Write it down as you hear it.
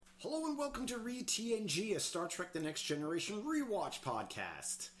Hello and welcome to Re-TNG, a Star Trek The Next Generation rewatch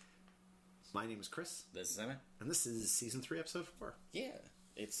podcast. My name is Chris. This is Emmett. And this is Season 3, Episode 4. Yeah,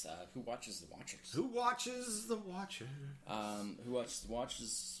 it's Who Watches the Watchers. Who Watches the Watcher? Who Watches the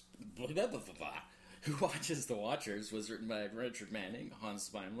Watchers... Who Watches the Watchers was written by Richard Manning, Hans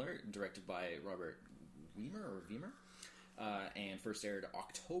Beimler, directed by Robert Wiemer, and first aired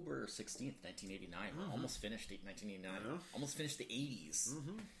October 16th, 1989. We're almost finished 1989. Almost finished the 80s.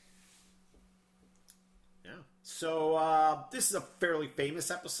 Mm-hmm. Yeah. So, this is a fairly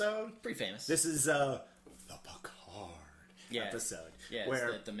famous episode. Pretty famous. This is, the Picard episode. Yeah, where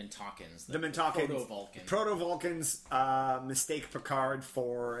it's the Mintakans. The Mintakans. Proto-Vulcan. Proto-Vulcans, mistake Picard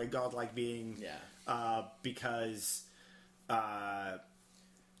for a godlike being. Yeah. Because, well,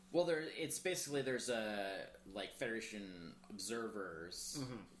 it's basically there's a Federation observers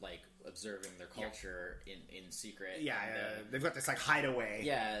observing their culture in secret. Yeah, they've got this hideaway.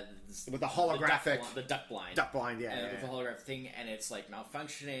 Yeah, with the holographic, the duck blind, yeah, with the holographic thing, and it's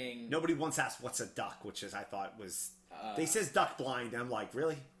malfunctioning. Nobody once asked what's a duck, which is I thought was they says duck blind. And I'm like,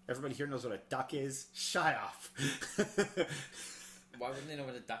 really? Everybody here knows what a duck is? Shut off. Why wouldn't they know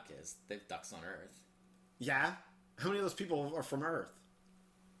what a duck is? They have ducks on Earth. Yeah, how many of those people are from Earth?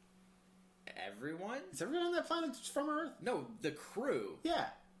 Everyone? Is everyone on that planet from Earth? No, the crew. Yeah.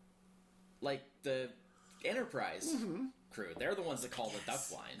 Like the Enterprise crew. They're the ones that call the duck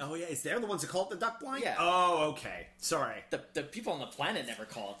blind. Oh yeah, they're the ones that call it the duck blind? Yeah. Oh, okay. Sorry. The people on the planet never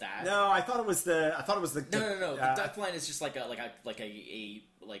call it that. No, I thought it was the No. The duck blind is just like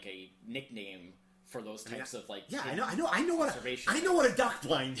a nickname for those types of Yeah, I know what a duck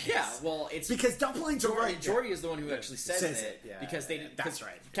blind is. Yeah, well, it's because duck blinds are right. Geordi is the one who actually says it. Yeah, because that's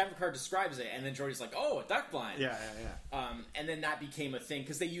right. Captain Picard describes it, and then Geordi's like, "Oh, a duck blind." Yeah. And then that became a thing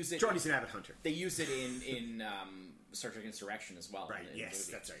because they use it. Geordi's an avid hunter. They use it in Star Trek Insurrection as well. Right. Yes,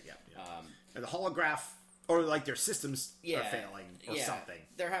 that's right. Yeah. And the holograph or their systems are failing or something.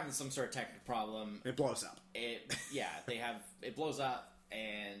 They're having some sort of technical problem. It blows up. It blows up.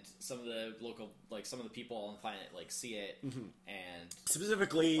 And some of the people on the planet see it, and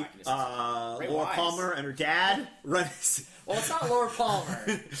specifically Laura Palmer and her dad run. Well, it's not Laura Palmer.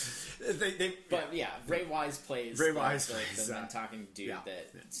 Ray Wise plays the Mintakan dude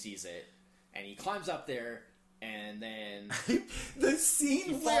that sees it, and he climbs up there. And then the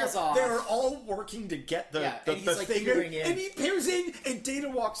scene where falls off. They're all working to get the thing in, and he peers in, and Data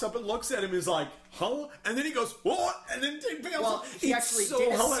walks up and looks at him and is like, "Huh?" And then he goes, "What?" And then Data bails. Well, he actually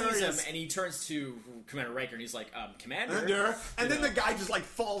Data sees him, and he turns to Commander Riker, and he's like, "Commander." And then the guy just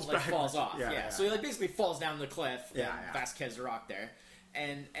falls back, falls off. Yeah. So he basically falls down the cliff. Yeah. Vasquez Rock there,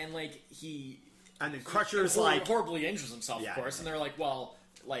 and he. And then Crusher's horribly injures himself, of course, and they're like, well.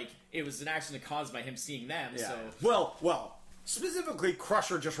 It was an accident caused by him seeing them, so... Well, specifically,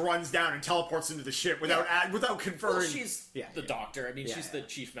 Crusher just runs down and teleports into the ship without conferring... Well, she's the doctor. I mean, she's the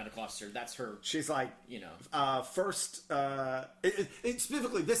chief medical officer. That's her... She's first...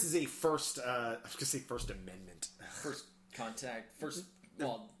 specifically, this is a first... I was going to say First Amendment. First contact. First...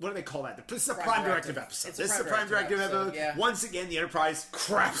 Well, what do they call that? This is a Prime Directive episode. This is a Prime Directive episode. Yeah. Once again, the Enterprise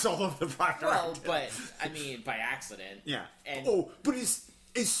craps all over the Prime Directive. Well, but, I mean, by accident. Yeah. And, but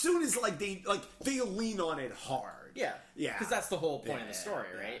as soon as they lean on it hard. Yeah. Because that's the whole point of the story,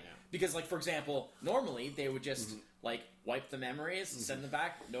 right? Yeah. Because for example, normally they would just wipe the memories, send them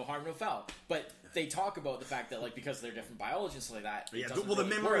back, no harm, no foul. But they talk about the fact that because they're different biology and stuff like that. Yeah. It doesn't the really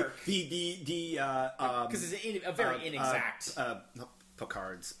memory, work. because it's a very inexact.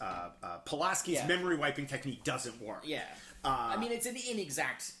 Picard's Pulaski's memory wiping technique doesn't work. Yeah. I mean, it's an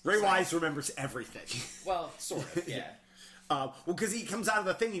inexact. Ray Wise remembers everything. Well, sort of. Yeah. Because he comes out of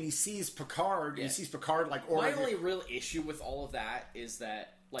the thing and he sees Picard. Yeah. He sees Picard My only real issue with all of that is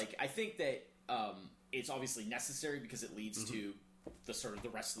that, I think that it's obviously necessary because it leads to the sort of the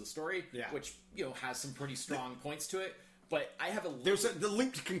rest of the story, which has some pretty strong points to it. But I have the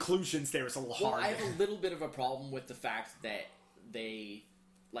linked conclusions there is a little hard. I have a little bit of a problem with the fact that they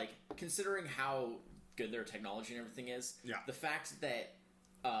considering how good their technology and everything is. Yeah. The fact that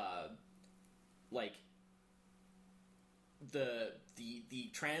the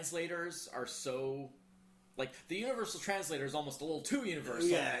translators are so the universal translator is almost a little too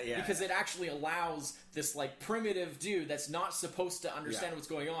universal because it actually allows this primitive dude that's not supposed to understand what's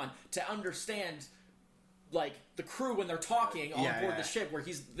going on to understand the crew when they're talking on board the ship where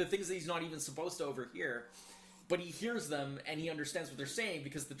the things that he's not even supposed to overhear, but he hears them and he understands what they're saying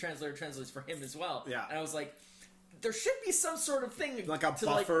because the translator translates for him as well. Yeah. And I was like, there should be some sort of thing like a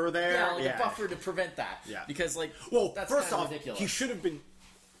buffer there. Yeah, a buffer to prevent that. Yeah. Because well, that's first kind of off, ridiculous. he should have been.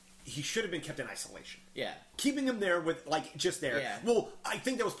 he should have been kept in isolation. Yeah. Keeping him there with, like, just there. Yeah. Well, I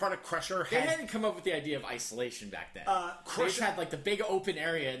think that was part of Crusher. They hadn't come up with the idea of isolation back then. Crusher, they just had, like, the big open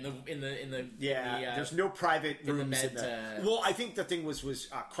area in the yeah, there's no private rooms in the... Well, I think the thing was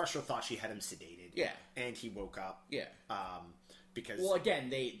Crusher thought she had him sedated. Yeah. And he woke up. Yeah. Because... Well, again,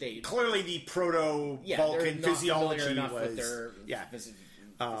 they clearly the proto-Vulcan physiology was... Their physiology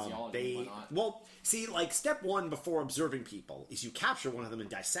and whatnot. Well, see, like, step one before observing people is you capture one of them and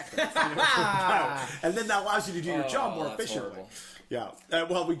dissect them. And then that allows you to do your job more efficiently. Horrible. Yeah.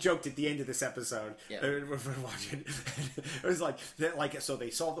 Well, we joked at the end of this episode. Yeah. We're watching. It was like, so they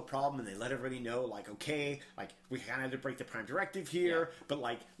solved the problem and they let everybody know, like, okay, like, we kind of had to break the Prime Directive here, but,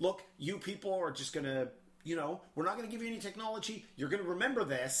 like, look, you people are just going to... You know, we're not going to give you any technology. You're going to remember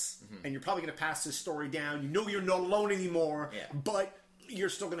this, and you're probably going to pass this story down. You know you're not alone anymore, but you're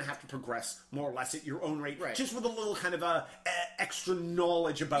still going to have to progress more or less at your own rate, just with a little kind of extra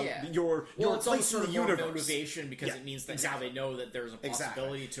knowledge about your it's place in the universe. Motivation because it means that now they know that there's a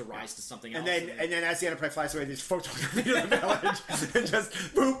possibility to rise to something else. And then as the Enterprise flies away, there's photography of the village, and just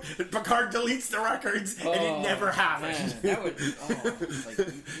boop, Picard deletes the records, and it never happened. Man, that would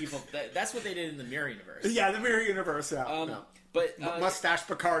like evil. That's what they did in the Mirror Universe. Yeah, the Mirror Universe. But mustache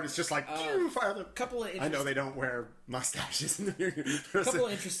Picard is just like couple of. I know they don't wear mustaches in the Mirror Universe. Couple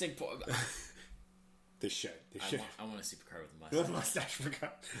of interesting. They should. I want to see Picard with a mustache. With a mustache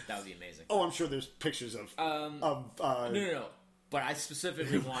Picard. That would be amazing. Oh, I'm sure there's pictures of. No. But I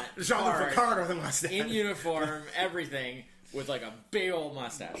specifically want Jean-Luc Picard with a mustache in uniform, everything. With like a big old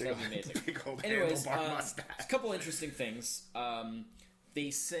mustache. That would be amazing. Big old Anyways, mustache. A couple interesting things.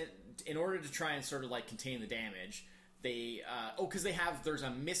 They sent, in order to try and sort of like contain the damage, they because there's a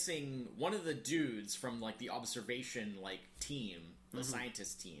missing one of the dudes from like the observation like team, the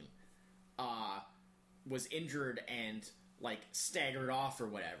scientist team, was injured and like staggered off or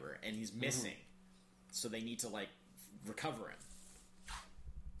whatever, and he's missing. So they need to like recover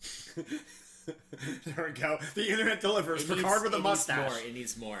him. There we go. The internet delivers. Picard with a mustache. It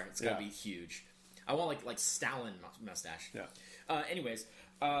needs more. It's gonna be huge. I want like Stalin mustache. Yeah. Anyways.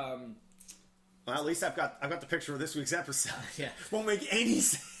 Well, at least I've got the picture of this week's episode. Yeah. Won't make any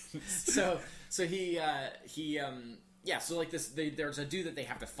sense. So he so like this there's a dude that they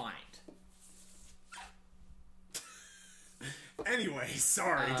have to find. Anyway,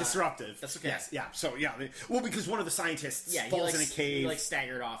 sorry, disruptive. That's okay. Yes, yeah. So because one of the scientists falls in a cave, he like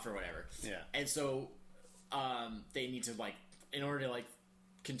staggered off or whatever. Yeah. And so they need to like, in order to like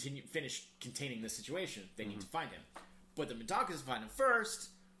finish containing the situation, they need to find him. But the Mintakans find him first.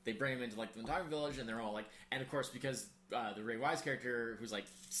 They bring him into like the Mintakan village, and they're all like, and of course because the Ray Wise character who's like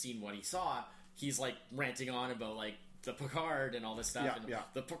seen what he saw, he's like ranting on about like the Picard and all this stuff.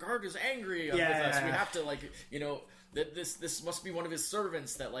 The Picard is angry with us. We have to like that this must be one of his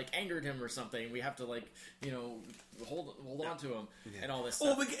servants that like angered him or something. We have to like hold on to him and all this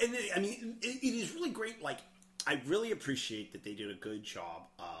stuff. Well, and I mean, it is really great. Like, I really appreciate that they did a good job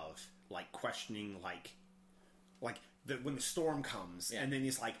of like questioning like when the storm comes, and then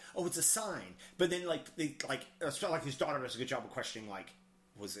he's like, "Oh, it's a sign." But then like they like it's felt like his daughter does a good job of questioning like,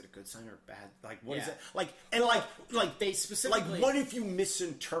 was it a good sign or bad? Like, what is it? Like, and like they specifically like, what if you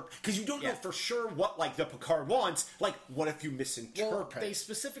misinterpret? Because you don't know for sure what like the Picard wants. Like, what if you misinterpret? Well, they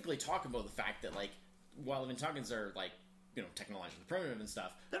specifically talk about the fact that like while the Mintakans are like technologically primitive and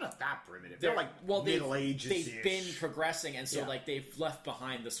stuff, they're not that primitive. They're like Middle Ages. They've been progressing, and so like they've left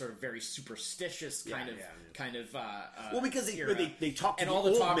behind the sort of very superstitious kind of. Well, because they talk to and the all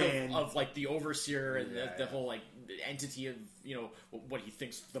the old talk man. of like the overseer and the whole like entity of what he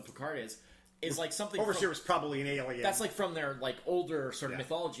thinks the Picard is like something. Overseer was probably an alien. That's like from their like older sort of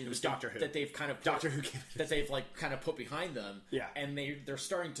mythology. It was Doctor Who that they've kind of Doctor Who that they've like kind of put behind them. Yeah, and they're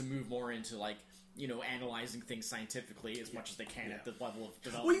starting to move more into like analyzing things scientifically as much as they can at the level of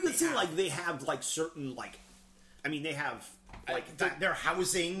development. Well, you can see like they have like certain like, I mean they have like their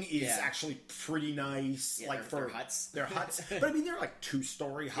housing is actually pretty nice. Yeah, like their huts, their huts. But I mean they're like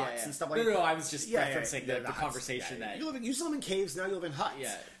 2-story huts and stuff like that. No, I was just referencing the conversation that you used to live in caves, now you live in huts.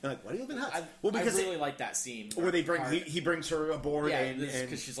 Yeah, they're like, why do you live in huts? Well, because I really like that scene where they bring he brings her aboard, and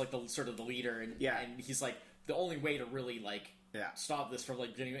because she's like the sort of the leader, and he's like the only way to really like. Stop this from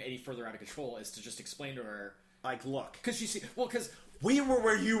like getting any further out of control is to just explain to her, like, look, because because we were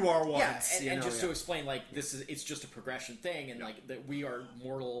where you are once, and just to explain like it's just a progression thing, and like that we are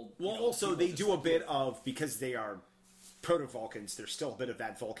mortal. Well, also they do a bit of, because they are proto Vulcans, there's still a bit of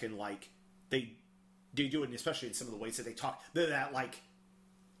that Vulcan like they do it, especially in some of the ways that they talk. That like,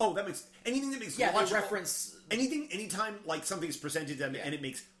 oh, that makes anything that makes logical, they reference anytime like something is presented to them and it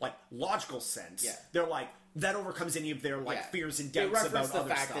makes like logical sense. Yeah. They're like, that overcomes any of their fears and doubts about other stuff. They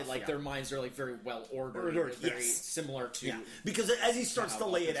reference the fact that their minds are very well ordered, very similar to because as he starts to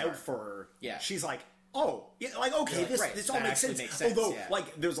lay it out for her, she's like, oh, okay, this all makes sense. Although,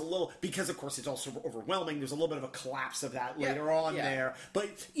 there's a little, because of course it's also overwhelming, there's a little bit of a collapse of that later on there.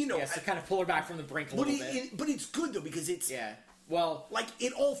 But, to kind of pull her back from the brink a little bit. But it's good, though, because it's... Well...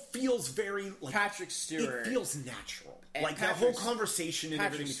 it all feels very... Patrick Stewart... It feels natural. That whole conversation and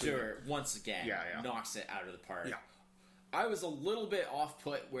everything... Patrick Stewart, once again, knocks it out of the park. Yeah. I was a little bit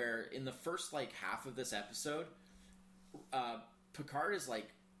off-put where, in the first, half of this episode, Picard is,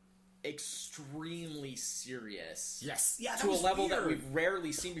 extremely serious. Yes. Yeah, to a level that we've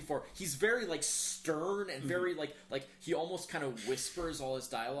rarely seen before. He's very stern and very he almost kind of whispers all his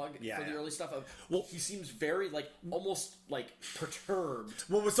dialogue for the early stuff. He seems very almost perturbed.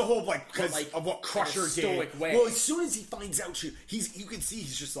 Well, it's the whole because of what Crusher did. Stoic way. Well, as soon as he finds out, you can see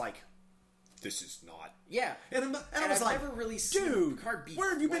he's just like, this is not. Yeah, and I was I've never really seen dude, Picard be where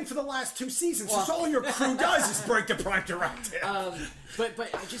have you been for the last 2 seasons? Because all your crew does is break the Prime Directive. But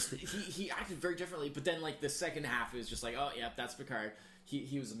I just he acted very differently. But then the second half is just oh yeah, that's Picard.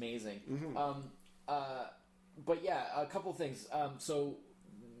 He was amazing. Mm-hmm. But yeah, a couple things. So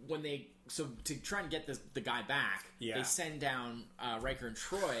to try and get the guy back, they send down Riker and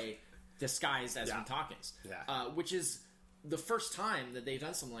Troy disguised as Mintakans, which is the first time that they've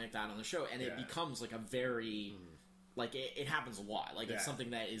done something like that on the show, and it becomes a very it happens a lot. It's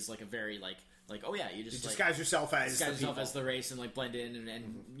something that is a very oh yeah, you just disguise yourself as the race and blend in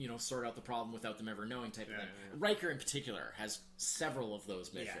and sort out the problem without them ever knowing type of thing. Yeah. Riker in particular has several of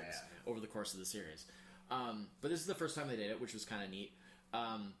those missions over the course of the series. But this is the first time they did it, which was kind of neat.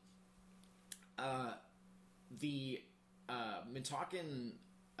 The Mintakan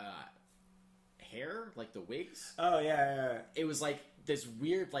hair, the wigs. Oh yeah. It was this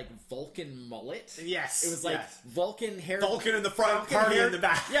weird Vulcan mullet. Yes. It was Vulcan hair. Vulcan in the front, party in the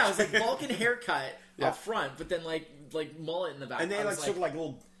back. Yeah, it was Vulcan haircut up front, but then mullet in the back. And they had sort of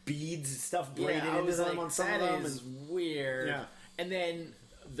little beads and stuff braided into them on some of them. That is weird. Yeah. And then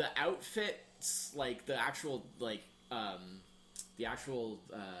the outfits, the actual what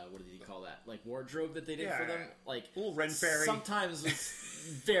do you call that? Wardrobe that they did for them, little Ren Fairy. Sometimes it's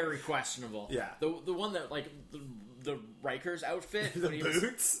very questionable. Yeah. The one that the Riker's outfit, the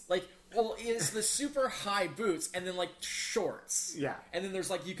boots, is the super high boots and then shorts. Yeah. And then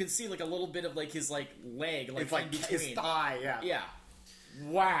there's you can see a little bit of his leg, it's in between his thigh. Yeah. Yeah.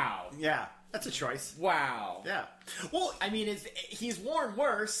 Wow. Yeah. That's a choice. Wow. Yeah. Well, I mean, he's worn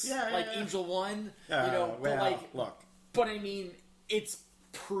worse. Yeah. Angel One. Look. But I mean, it's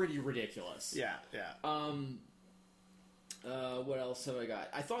pretty ridiculous. Yeah. What else have I got?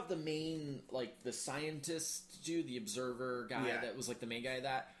 I thought the main, the scientist dude, the observer guy that was the main guy of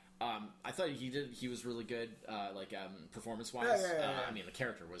that. I thought he was really good, performance wise. Yeah. I mean, the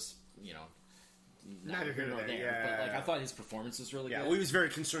character was, neither here nor there. But I thought his performance was really good. Well, he was very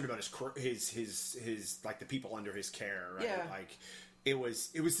concerned about his the people under his care. Right? Yeah.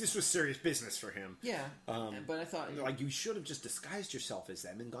 This was serious business for him. Yeah. But I thought you should have just disguised yourself as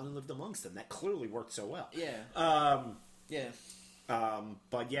them and gone and lived amongst them. That clearly worked so well. Yeah. Yeah.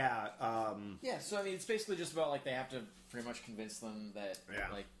 But yeah. Yeah. So I mean, it's basically just about they have to pretty much convince them that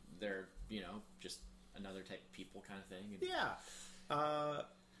they're just another type of people kind of thing. And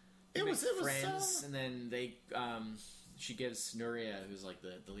it was friends, and then they she gives Nuria, who's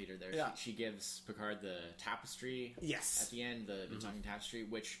the leader there. Yeah. She gives Picard the tapestry. Yes. At the end, the Mintakan tapestry,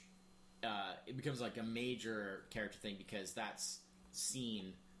 which it becomes a major character thing because that's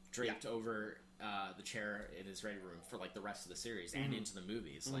scene draped over the chair in his ready room for the rest of the series and into the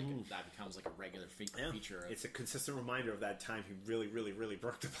movies. That becomes a regular feature. It's a consistent reminder of that time he really, really, really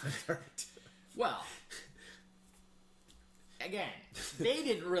broke the Prime. Well, again, they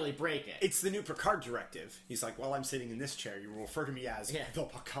didn't really break it. It's the new Picard directive. He's while I'm sitting in this chair, you will refer to me as the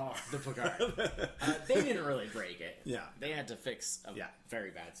Picard. The Picard. They didn't really break it. Yeah. They had to fix a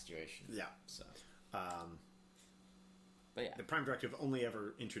very bad situation. Yeah. So. But yeah, the Prime Directive only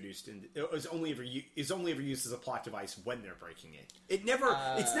ever introduced is only ever used as a plot device when they're breaking it. It's never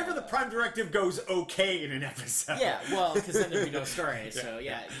the Prime Directive goes okay in an episode. Yeah, well, because then there'd be no story. So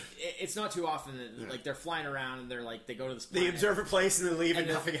it's not too often that they're flying around and they're they go to this planet. They observe a place and then leave and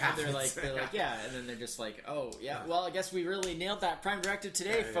nothing happens. They're and then they're just oh yeah, well I guess we really nailed that Prime Directive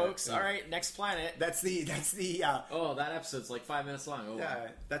today, folks. All right, next planet. That's the oh, that episode's 5 minutes long. Oh, yeah,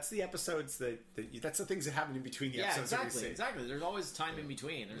 that's the episodes that's the things that happen in between the episodes. Exactly. There's always time in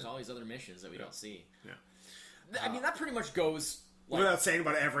between. There's always other missions that we don't see. Yeah. I mean, that pretty much goes without saying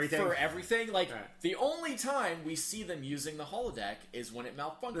about everything. For everything, the only time we see them using the holodeck is when it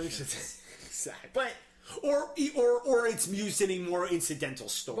malfunctions. Exactly. But Or it's used in a more incidental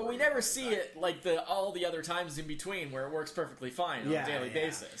story. But we never see it like all the other times in between where it works perfectly fine on a daily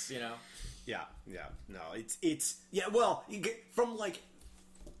basis, you know? Yeah. No, it's well, you get from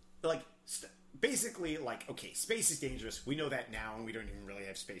basically, okay, space is dangerous. We know that now, and we don't even really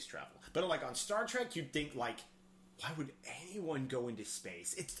have space travel. But on Star Trek, you'd think why would anyone go into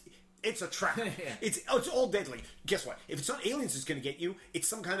space? It's a trap. Yeah. It's all deadly. Guess what? If it's not aliens that's going to get you, it's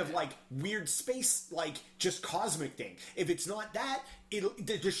some kind of weird space, just cosmic thing. If it's not that,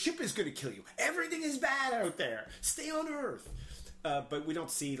 the ship is going to kill you. Everything is bad out there. Stay on Earth. But we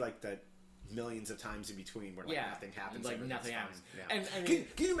don't see the millions of times in between where nothing happens. Nothing happens. Yeah. And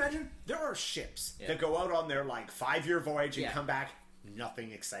can you imagine? There are ships that go out on their 5-year voyage and come back.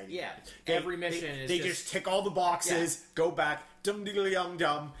 Nothing exciting. Yeah. Every mission is they just tick all the boxes, go back, dum diddly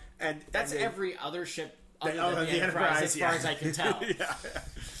dum. And that's every other ship other than the Enterprise, as far as I can tell.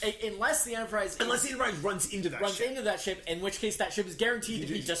 Unless the Enterprise runs into that ship, in which case that ship is guaranteed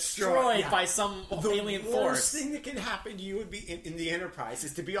to be destroyed by some alien force. The worst thing that can happen to you would be in the Enterprise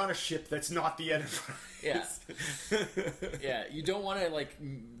is to be on a ship that's not the Enterprise. Yeah. You don't want to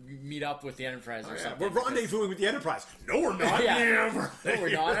meet up with the Enterprise or something. We're rendezvousing with the Enterprise. No, we're not. No, we're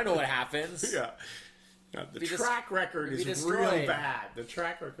not. I know what happens. Yeah. The track record is real bad. The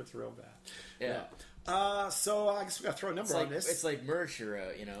track record's real bad. Yeah. So I guess we got to throw a number on this. It's like Mercer,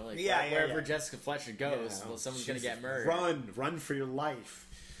 wherever Jessica Fletcher goes, someone's going to get murdered. Run for your life.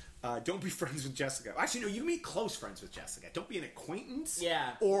 Don't be friends with Jessica. Actually, no, you be close friends with Jessica. Don't be an acquaintance.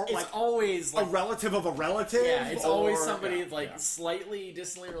 Yeah. Or it's always a relative of a relative. Yeah, it's always somebody slightly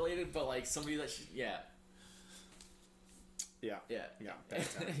distantly related, but somebody that Yeah. Bad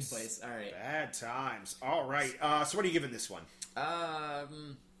times. Anyways, all right. Bad times. All right. So what are you giving this one? I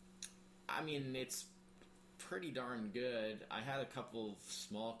mean, it's pretty darn good. I had a couple of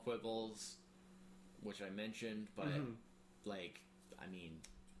small quibbles, which I mentioned, but I mean,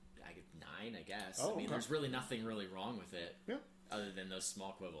 I get 9, I guess. Oh, there's really nothing really wrong with it. Yeah. Other than those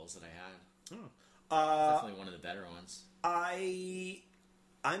small quibbles that I had. Oh. Definitely one of the better ones. I'm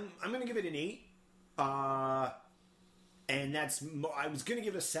going to give it an 8. And I was going to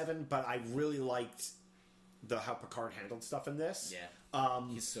give it a 7, but I really liked how Picard handled stuff in this. Yeah.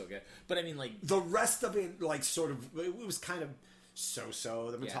 He's so good. But I mean, the rest of it, it was kind of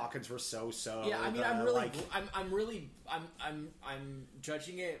so-so. The Mataakans were so-so. Yeah, I mean, I'm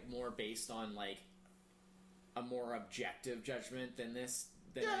judging it more based on, a more objective judgment than I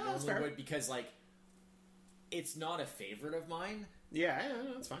normally would, because, it's not a favorite of mine. Yeah,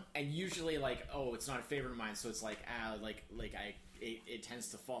 that's fine. And usually, it's not a favorite of mine, so it's it tends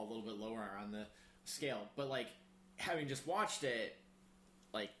to fall a little bit lower on the scale. But having just watched it,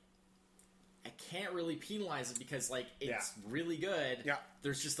 I can't really penalize it because it's really good. Yeah.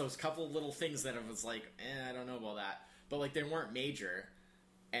 There's just those couple little things that I was I don't know about that, but they weren't major,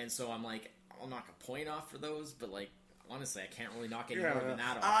 and so I'm I'll knock a point off for those, but honestly, I can't really knock any more than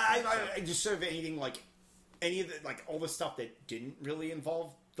that off. I just sort of anything any of the all the stuff that didn't really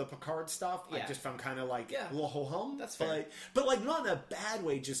involve the Picard stuff, I just found kind of a little ho-hum. That's fair, but not in a bad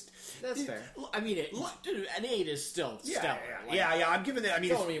way. Just that's fair. I mean, an 8 is still stellar. Yeah. I'm giving it. I mean,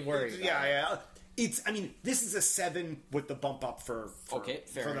 don't even worry. Yeah. It's. I mean, this is a 7 with the bump up for fair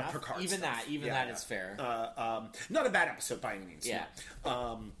for the enough. Picard. Even stuff. that is fair. Not a bad episode by any means. Yeah.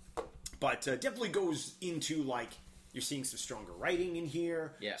 But definitely goes into you're seeing some stronger writing in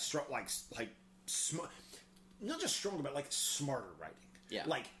here. Yeah. Not just stronger, but smarter writing. Yeah.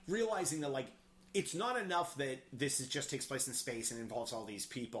 Realizing that it's not enough that this just takes place in space and involves all these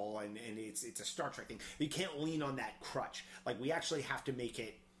people and it's a Star Trek thing. You can't lean on that crutch. We actually have to make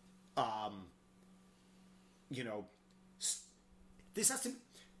it,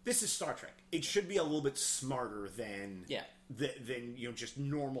 this is Star Trek. It should be a little bit smarter than just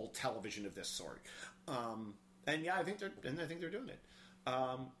normal television of this sort. I think they're doing it.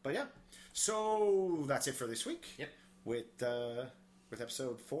 But yeah, so that's it for this week. Yep. With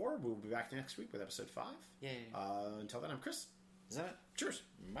episode 4, we'll be back next week with episode 5. Yeah. Until then, I'm Chris. Is that it? Cheers.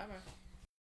 Bye bye.